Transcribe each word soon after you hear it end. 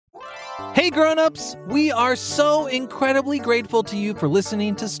Hey grown-ups, we are so incredibly grateful to you for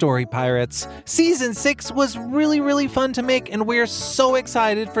listening to Story Pirates. Season 6 was really fun to make, and we're so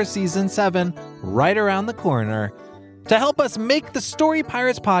excited for Season 7 right around the corner. To help us make the Story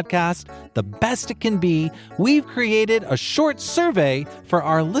Pirates podcast the best it can be, we've created a short survey for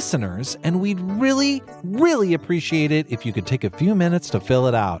our listeners, and we'd really appreciate it if you could take a few minutes to fill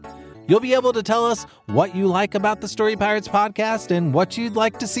it out. You'll be able to tell us what you like about the Story Pirates podcast and what you'd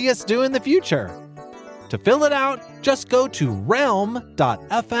like to see us do in the future. To fill it out, just go to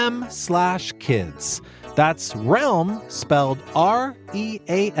realm.fm/kids. That's realm, spelled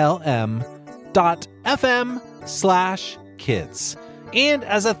REALM.FM/kids. And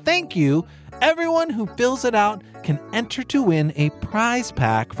as a thank you, everyone who fills it out can enter to win a prize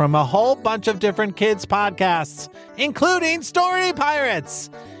pack from a whole bunch of different kids podcasts, including Story Pirates.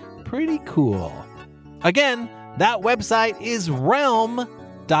 Pretty cool. Again, that website is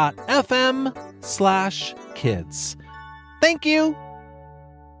realm.fm/kids. Thank you.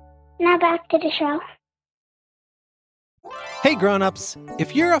 Now back to the show. Hey grown-ups,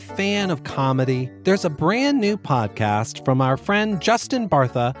 if you're a fan of comedy, there's a brand new podcast from our friend Justin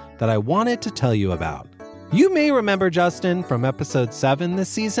Bartha that I wanted to tell you about. You may remember Justin from episode 7 this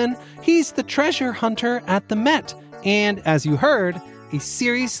season. He's the treasure hunter at the Met, and as you heard, a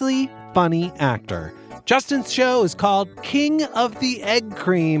seriously funny actor. Justin's show is called King of the Egg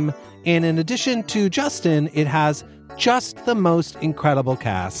Cream, and in addition to Justin, it has just the most incredible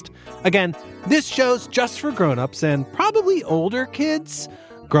cast. Again, this show's just for grown-ups and probably older kids.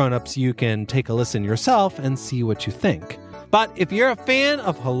 Grown-ups, you can take a listen yourself and see what you think. But if you're a fan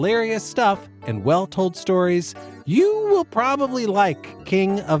of hilarious stuff and well-told stories, you will probably like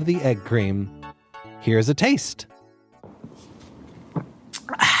King of the Egg Cream. Here's a taste.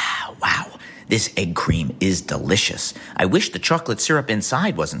 Wow, this egg cream is delicious. I wish the chocolate syrup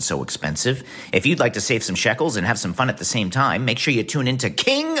inside wasn't so expensive. If you'd like to save some shekels and have some fun at the same time, make sure you tune into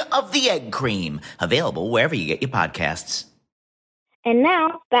King of the Egg Cream, available wherever you get your podcasts. And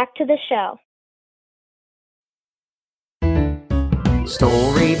now, back to the show.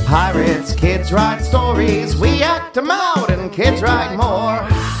 Story Pirates, kids write stories. We act them out and kids write more.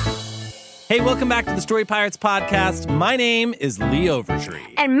 Hey, welcome back to the Story Pirates podcast. My name is Lee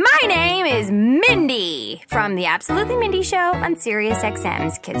Overtree. And my name is Mindy from the Absolutely Mindy Show on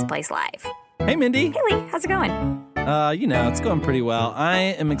SiriusXM's Kids Place Live. Hey, Mindy. Hey, Lee. How's it going? It's going pretty well. I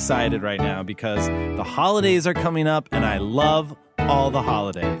am excited right now because the holidays are coming up, and I love all the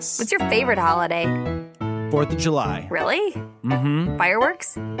holidays. What's your favorite holiday? 4th of July. Really? Mm-hmm.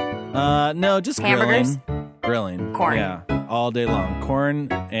 Fireworks? No, just hamburgers? Grilling. Corn. Yeah, all day long.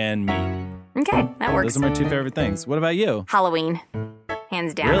 Corn and meat. Okay, that works. Those are my two favorite things. What about you? Halloween.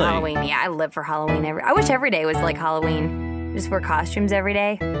 Hands down, really? Halloween. Yeah, I live for Halloween. I wish every day was like Halloween. Just wear costumes every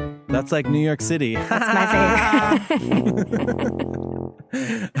day. That's like New York City. That's my favorite.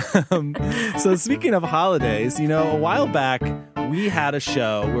 So speaking of holidays, a while back, we had a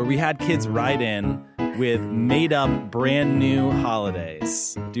show where we had kids write in with made-up brand new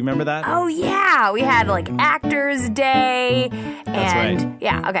holidays. Do you remember that? Oh, yeah. We had like Actors Day. That's right.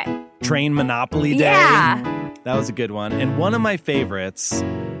 Yeah, okay. Train Monopoly Day. Yeah. That was a good one. And one of my favorites,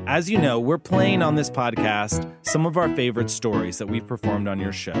 as you know, we're playing on this podcast some of our favorite stories that we've performed on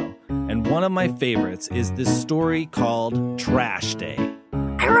your show. And one of my favorites is this story called Trash Day.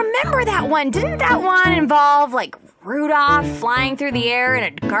 I remember that one. Didn't that one involve like Rudolph flying through the air in a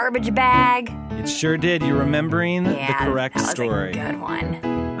garbage bag? It sure did. You're remembering the correct that was story. A good one.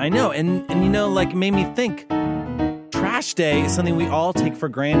 I know. And it made me think, Trash Day is something we all take for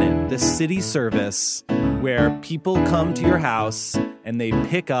granted. This city service where people come to your house and they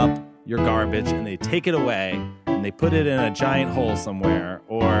pick up your garbage and they take it away and they put it in a giant hole somewhere,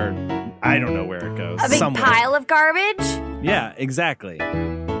 or I don't know where it goes. A big somewhere. pile of garbage? Yeah, exactly.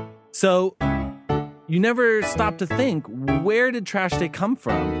 So you never stop to think, where did Trash Day come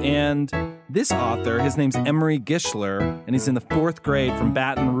from? And this author, his name's Emery Gishler, and he's in the 4th grade from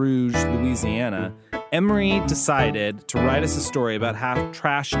Baton Rouge, Louisiana. Emery decided to write us a story about how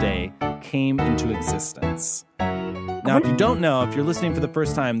Trash Day came into existence. Now, if you don't know, if you're listening for the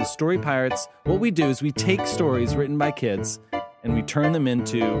first time, the Story Pirates, what we do is we take stories written by kids and we turn them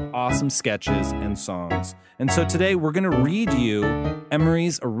into awesome sketches and songs. And so today we're going to read you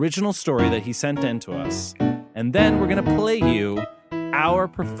Emery's original story that he sent in to us. And then we're going to play you our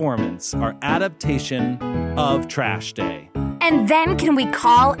performance, our adaptation of Trash Day. And then can we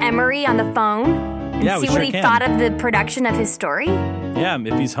call Emery on the phone? Yeah, see what he thought of the production of his story? Yeah,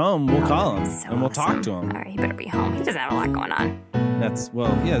 if he's home, we'll call him So and we'll awesome. talk to him. All right, he better be home. He doesn't have a lot going on.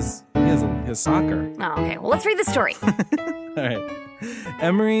 He has soccer. Oh, okay. Well, let's read the story. All right.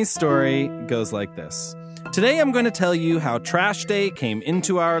 Emery's story goes like this. Today I'm going to tell you how Trash Day came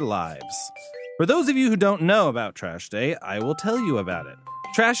into our lives. For those of you who don't know about Trash Day, I will tell you about it.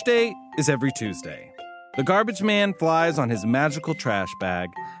 Trash Day is every Tuesday. The garbage man flies on his magical trash bag,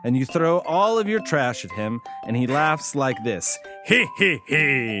 and you throw all of your trash at him, and he laughs like this. He he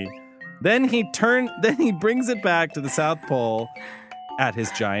he. Then he brings it back to the South Pole at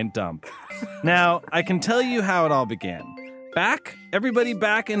his giant dump. Now, I can tell you how it all began. Everybody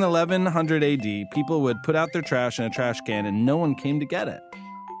back in 1100 AD, people would put out their trash in a trash can and no one came to get it.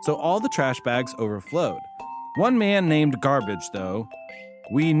 So all the trash bags overflowed. One man named Garbage, though,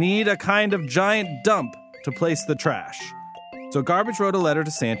 we need a kind of giant dump to place the trash. So Garbage wrote a letter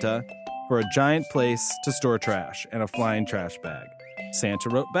to Santa for a giant place to store trash and a flying trash bag. Santa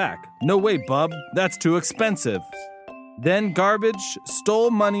wrote back, "No way, bub, that's too expensive." Then Garbage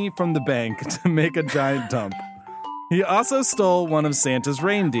stole money from the bank to make a giant dump. He also stole one of Santa's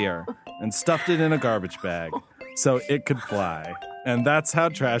reindeer and stuffed it in a garbage bag so it could fly. And that's how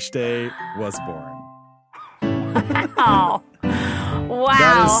Trash Day was born. Wow.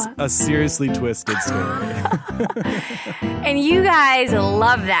 That is a seriously twisted story. And you guys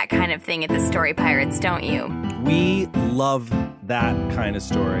love that kind of thing at the Story Pirates, don't you? We love that kind of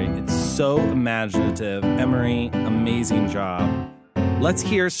story. It's so imaginative. Emery, amazing job. Let's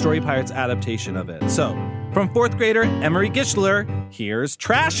hear Story Pirates' adaptation of it. So, from 4th grader Emery Gischler, here's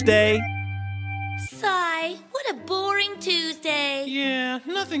Trash Day. Sigh, what a boring Tuesday. Yeah,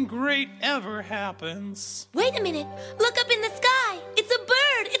 nothing great ever happens. Wait a minute, look up in the sky. It's a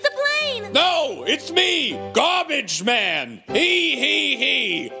bird, it's a plane. No, it's me, Garbage Man.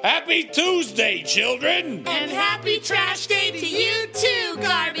 He. Happy Tuesday, children. And happy Trash Day to you too,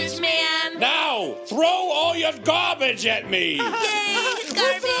 Garbage Man. Now, throw all your garbage at me. Yay,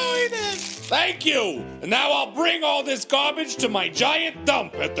 garbage. Thank you. And now I'll bring all this garbage to my giant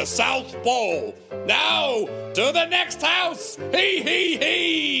dump at the South Pole. Now, to the next house.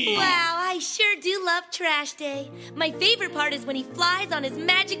 He. Wow, I sure do love Trash Day. My favorite part is when he flies on his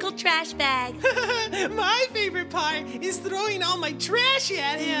magical trash bag. My favorite part is throwing all my trash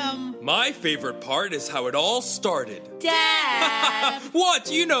at him. My favorite part is how it all started. Dad! What?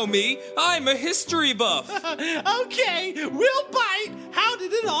 You know me. I'm a history buff. Okay, we'll bite. How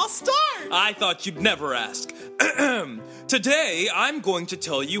did it all start? I thought you'd never ask. Today, I'm going to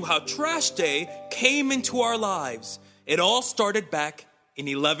tell you how Trash Day came into our lives. It all started back in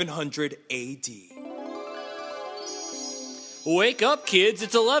 1100 AD. Wake up, kids.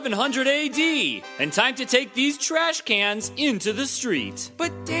 It's 1100 AD. And time to take these trash cans into the street.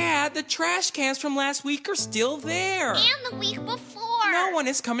 But, Dad, the trash cans from last week are still there. And the week before. No one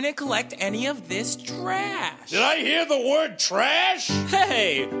is coming to collect any of this trash. Did I hear the word trash?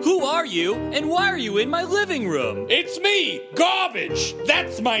 Hey, who are you? And why are you in my living room? It's me, Garbage.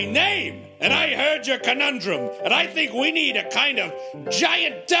 That's my name. And I heard your conundrum, and I think we need a kind of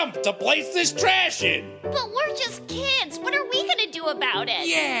giant dump to place this trash in. But we're just kids. What are we gonna do about it?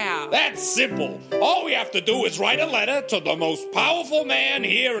 Yeah. That's simple. All we have to do is write a letter to the most powerful man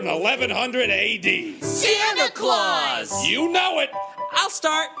here in 1100 AD. Santa Claus! You know it. I'll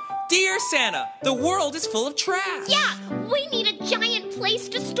start. Dear Santa, the world is full of trash. Yeah, we need a giant place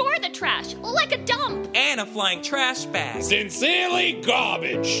to store the trash, like a dump. And a flying trash bag. Sincerely,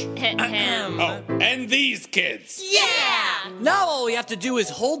 Garbage. Oh, and these kids. Yeah! Now all we have to do is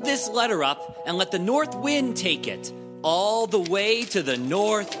hold this letter up and let the north wind take it. All the way to the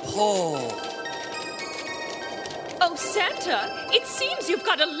North Pole. Oh, Santa, it seems you've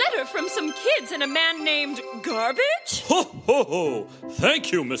got a letter from some kids and a man named Garbage? Ho, ho, ho!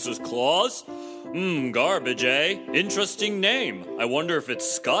 Thank you, Mrs. Claus. Garbage, eh? Interesting name. I wonder if it's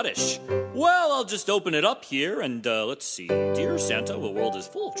Scottish. Well, I'll just open it up here and, let's see. Dear Santa, the world is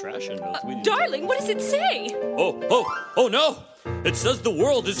full of trash and... Darling, what does it say? Oh no! It says the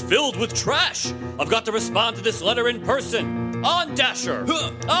world is filled with trash. I've got to respond to this letter in person. On Dasher.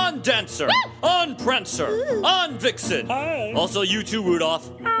 On Dancer. On Prancer. On Vixen. Hey. Also you too, Rudolph.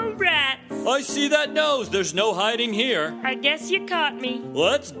 Oh, rats. I see that nose. There's no hiding here. I guess you caught me.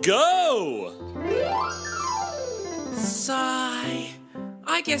 Let's go! Sigh.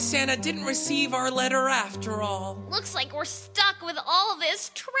 I guess Santa didn't receive our letter after all. Looks like we're stuck with all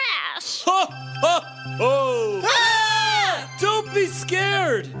this trash. Ha! Ha! Oh! Ah! Don't be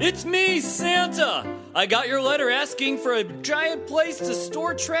scared! It's me, Santa! I got your letter asking for a giant place to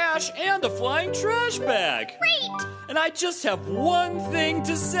store trash and a flying trash bag. Great! And I just have one thing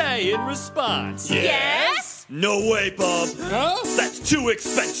to say in response. Yes? No way, Bob. Huh? That's too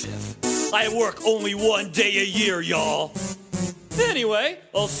expensive. I work only one day a year, y'all. Anyway,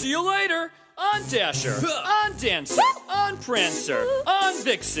 I'll see you later. on Dasher, on Dancer, on Prancer, on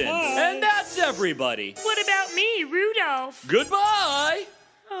Vixen, and that's everybody. What about me, Rudolph? Goodbye!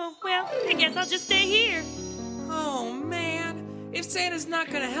 Oh, well, I guess I'll just stay here. Oh, man. If Santa's not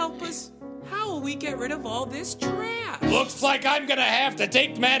gonna help us, how will we get rid of all this trash? Looks like I'm gonna have to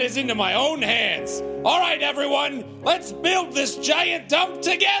take matters into my own hands. All right, everyone, let's build this giant dump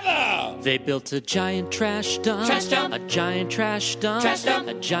together. They built a giant trash dump. Trash dump. A giant trash dump. Trash dump.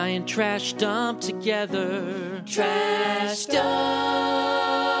 A giant trash dump together. Trash dump.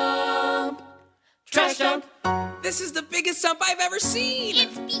 Trash dump. This is the biggest dump I've ever seen.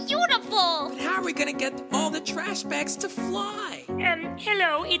 It's beautiful. But how are we gonna get all the trash bags to fly?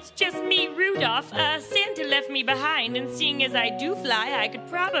 Hello, it's just me, Rudolph. Santa left me behind, and seeing as I do fly, I could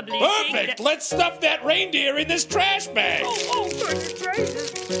probably Perfect! Let's stuff that reindeer in this trash bag. goodness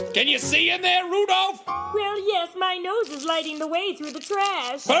gracious. Can you see in there, Rudolph? Well, yes, my nose is lighting the way through the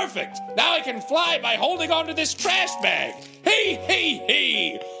trash. Perfect! Now I can fly by holding onto this trash bag. Hey, hey,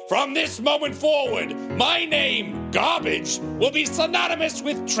 hey! From this moment forward, my name, Garbage, will be synonymous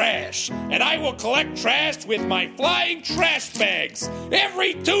with trash, and I will collect trash with my flying trash bags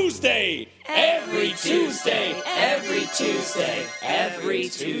every Tuesday. Every Tuesday, every Tuesday, every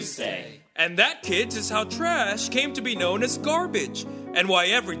Tuesday. And that, kids, is how trash came to be known as garbage, and why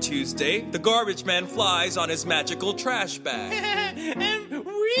every Tuesday the garbage man flies on his magical trash bag. And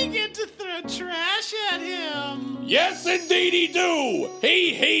we get to throw trash at him. Yes, indeedy do!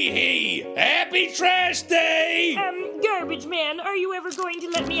 Hee, hee, hee! Happy Trash Day! Garbage man, are you ever going to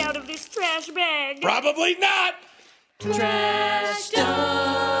let me out of this trash bag? Probably not! Trash dump.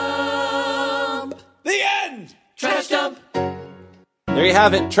 The end! Trash dump. There you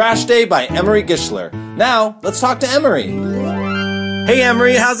have it, Trash Day by Emery Gischler. Now, let's talk to Emery. Hey,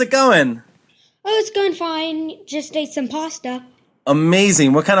 Emery, how's it going? Oh, it's going fine. Just ate some pasta.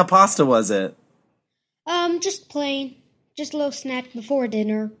 Amazing. What kind of pasta was it? Just plain. Just a little snack before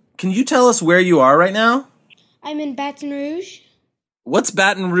dinner. Can you tell us where you are right now? I'm in Baton Rouge. What's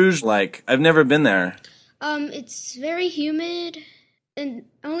Baton Rouge like? I've never been there. It's very humid and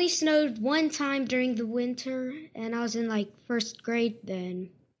only snowed one time during the winter, and I was in, first grade then.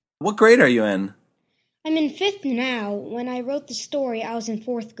 What grade are you in? I'm in 5th now. When I wrote the story, I was in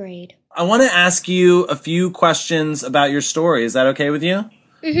 4th grade. I want to ask you a few questions about your story. Is that okay with you?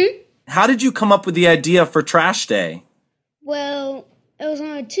 Mm-hmm. How did you come up with the idea for Trash Day? Well, it was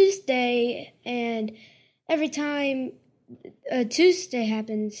on a Tuesday, and every time a Tuesday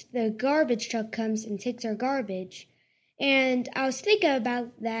happens, the garbage truck comes and takes our garbage. And I was thinking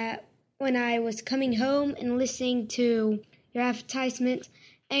about that when I was coming home and listening to your advertisement,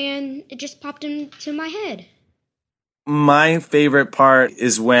 and it just popped into my head. My favorite part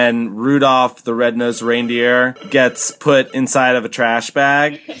is when Rudolph the Red-Nosed Reindeer gets put inside of a trash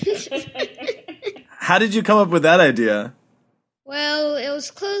bag. How did you come up with that idea? Well, it was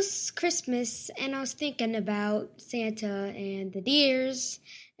close Christmas, and I was thinking about Santa and the deers,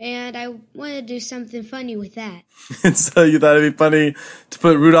 and I wanted to do something funny with that. And so you thought it'd be funny to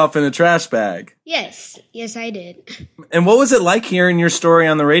put Rudolph in a trash bag? Yes, I did. And what was it like hearing your story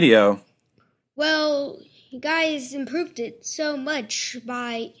on the radio? Well, you guys improved it so much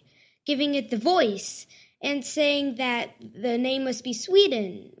by giving it the voice and saying that the name must be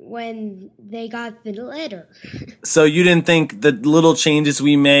Sweden when they got the letter. So you didn't think the little changes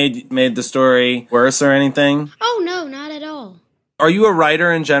we made the story worse or anything? Oh, no, not at all. Are you a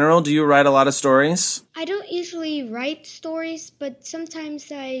writer in general? Do you write a lot of stories? I don't usually write stories, but sometimes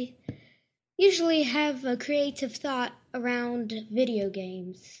I usually have a creative thought around video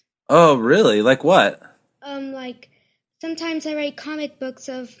games. Oh, really? Like what? Sometimes I write comic books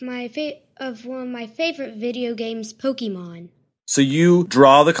of one of my favorite video games, Pokemon. So you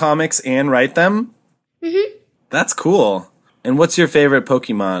draw the comics and write them? Mm-hmm. That's cool. And what's your favorite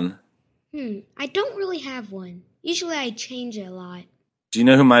Pokemon? I don't really have one. Usually I change it a lot. Do you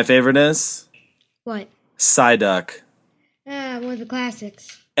know who my favorite is? What? Psyduck. One of the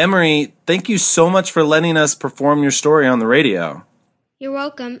classics. Emery, thank you so much for letting us perform your story on the radio. You're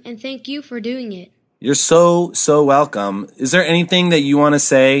welcome, and thank you for doing it. You're so welcome. Is there anything that you want to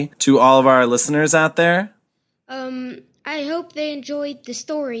say to all of our listeners out there? I hope they enjoyed the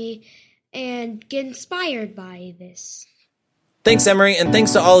story and get inspired by this. Thanks, Emery, and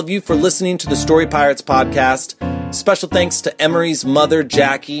thanks to all of you for listening to the Story Pirates podcast. Special thanks to Emery's mother,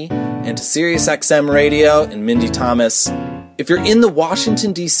 Jackie, and to SiriusXM Radio and Mindy Thomas. If you're in the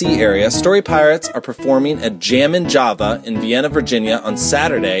Washington, D.C. area, Story Pirates are performing at Jammin' Java in Vienna, Virginia on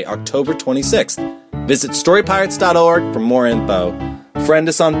Saturday, October 26th. Visit storypirates.org for more info. Friend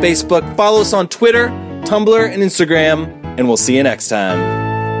us on Facebook, follow us on Twitter, Tumblr, and Instagram, and we'll see you next time.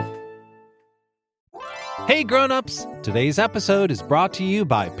 Hey grown-ups! Today's episode is brought to you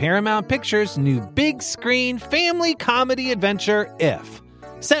by Paramount Pictures' new big screen family comedy adventure, If.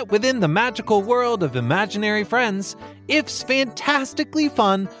 Set within the magical world of imaginary friends, If's fantastically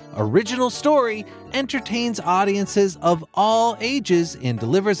fun, original story entertains audiences of all ages and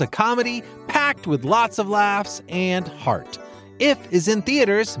delivers a comedy packed with lots of laughs and heart. If is in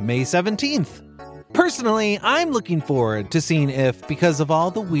theaters May 17th. Personally, I'm looking forward to seeing If because of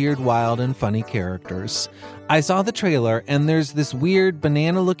all the weird, wild, and funny characters. I saw the trailer, and there's this weird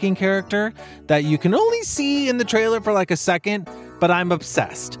banana-looking character that you can only see in the trailer for like a second, but I'm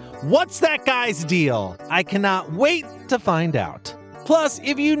obsessed. What's that guy's deal? I cannot wait to find out. Plus,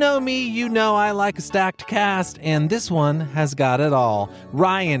 if you know me, you know I like a stacked cast, and this one has got it all.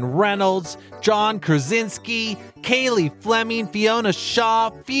 Ryan Reynolds, John Krasinski, Kaylee Fleming, Fiona Shaw,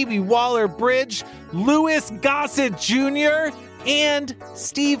 Phoebe Waller-Bridge, Louis Gossett Jr., and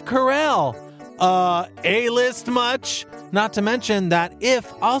Steve Carell. A-list much? Not to mention that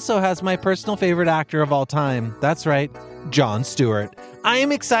If also has my personal favorite actor of all time. That's right, Jon Stewart. I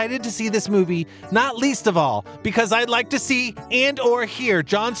am excited to see this movie, not least of all, because I'd like to see and or hear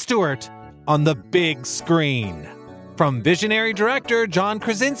Jon Stewart on the big screen. From visionary director John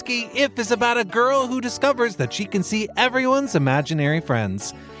Krasinski, If is about a girl who discovers that she can see everyone's imaginary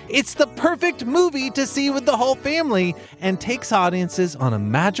friends. It's the perfect movie to see with the whole family and takes audiences on a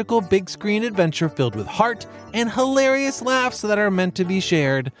magical big screen adventure filled with heart and hilarious laughs that are meant to be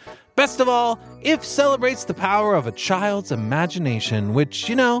shared. Best of all, If celebrates the power of a child's imagination, which,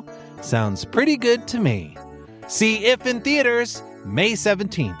 you know, sounds pretty good to me. See If in theaters May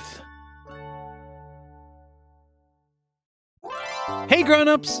 17th. Hey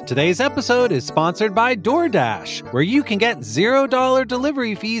grown-ups! Today's episode is sponsored by DoorDash, where you can get $0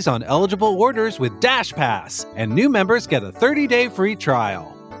 delivery fees on eligible orders with Dash Pass, and new members get a 30-day free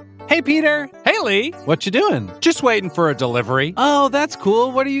trial. Hey Peter! Hey Lee! What you doing? Just waiting for a delivery. Oh, that's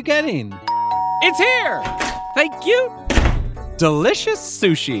cool. What are you getting? It's here! Thank you! Delicious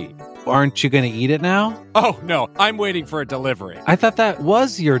sushi. Aren't you going to eat it now? Oh, no. I'm waiting for a delivery. I thought that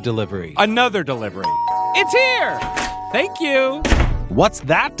was your delivery. Another delivery. It's here! Thank you! What's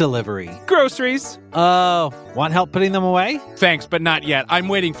that delivery? Groceries. Oh, want help putting them away? Thanks, but not yet. I'm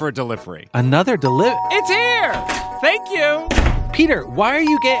waiting for a delivery. Another delivery? It's here! Thank you! Peter, why are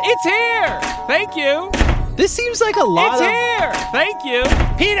you getting... It's here! Thank you! This seems like a lot It's here! Thank you!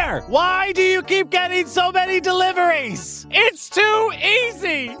 Peter, why do you keep getting so many deliveries? It's too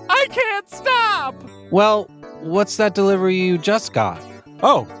easy! I can't stop! Well, what's that delivery you just got?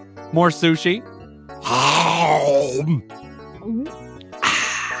 Oh, more sushi?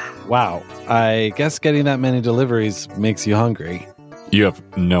 Wow, I guess getting that many deliveries makes you hungry. You have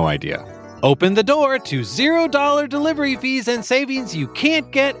no idea. Open the door to $0 delivery fees and savings you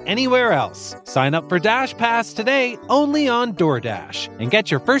can't get anywhere else. Sign up for Dash Pass today only on DoorDash and get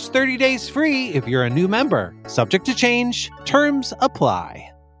your first 30 days free if you're a new member. Subject to change. Terms apply.